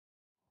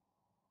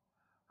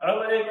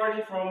Hello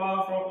everybody from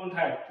home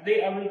type.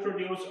 Today I will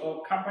introduce a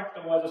compact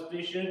weather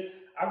station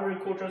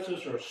agriculture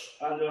sensors.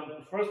 And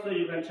first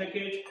you can check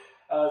it.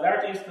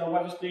 That is the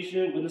weather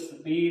station with the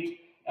speed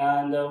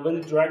and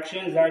wind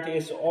direction. That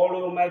is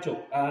all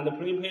metal. And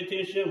please pay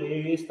attention when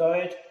you install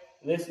it.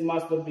 This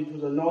must be to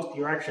the north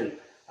direction.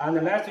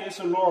 And that is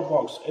a lower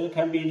box. It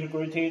can be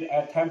integrated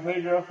at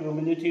temperature,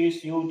 humidity,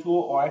 CO2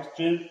 or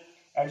oxygen,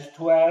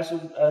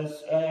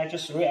 H2S,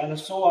 H3, and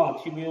so on,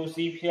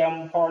 TVOC,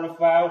 PM,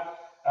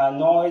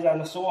 noise,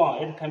 and so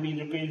on. It can be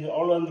integrated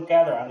all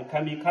together and it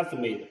can be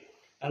custom made.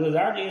 And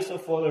that is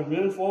for the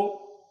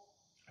rainfall,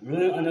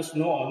 rain and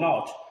snow or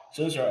not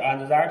sensor,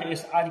 and that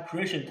is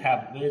adequation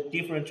type with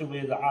different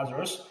with the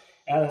others.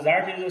 And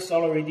that is the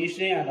solar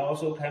radiation, and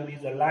also can be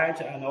the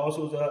light, and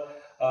also the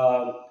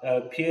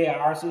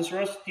PAR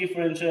sensors,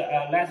 different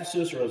light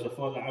sensors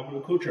for the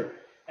agriculture.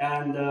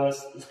 And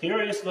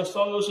here is the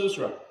soil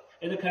sensor.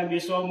 It can be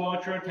soil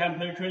moisture,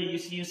 temperature,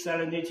 EC,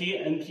 salinity,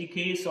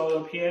 NPK,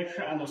 soil pH,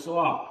 and so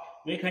on.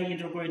 We can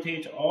integrate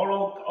it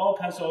all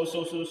kinds of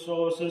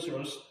soil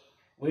sensors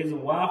with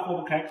one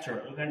hub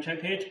collector. You can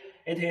check it.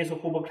 It is a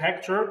hub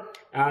collector,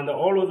 and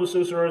all of the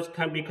sensors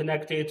can be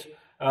connected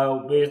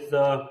with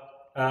the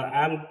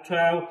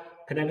M12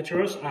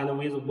 connectors and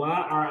with one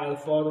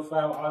RF45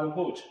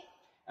 output.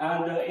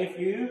 And if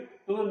you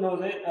don't know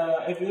that,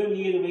 if you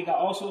need, we can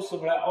also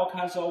supply all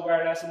kinds of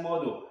wireless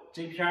module,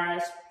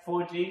 GPS,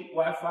 4G,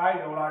 Wi-Fi,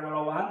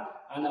 001,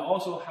 and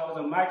also have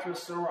the micro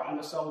server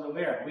and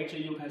software, which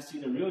you can see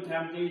the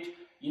real-time data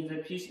in the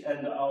PC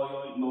and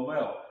your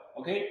mobile.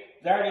 Okay,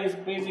 that is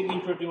basic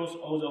introduce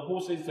of the whole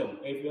system.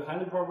 If you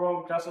have any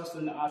problem, just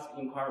send us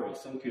inquiry.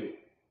 Thank you.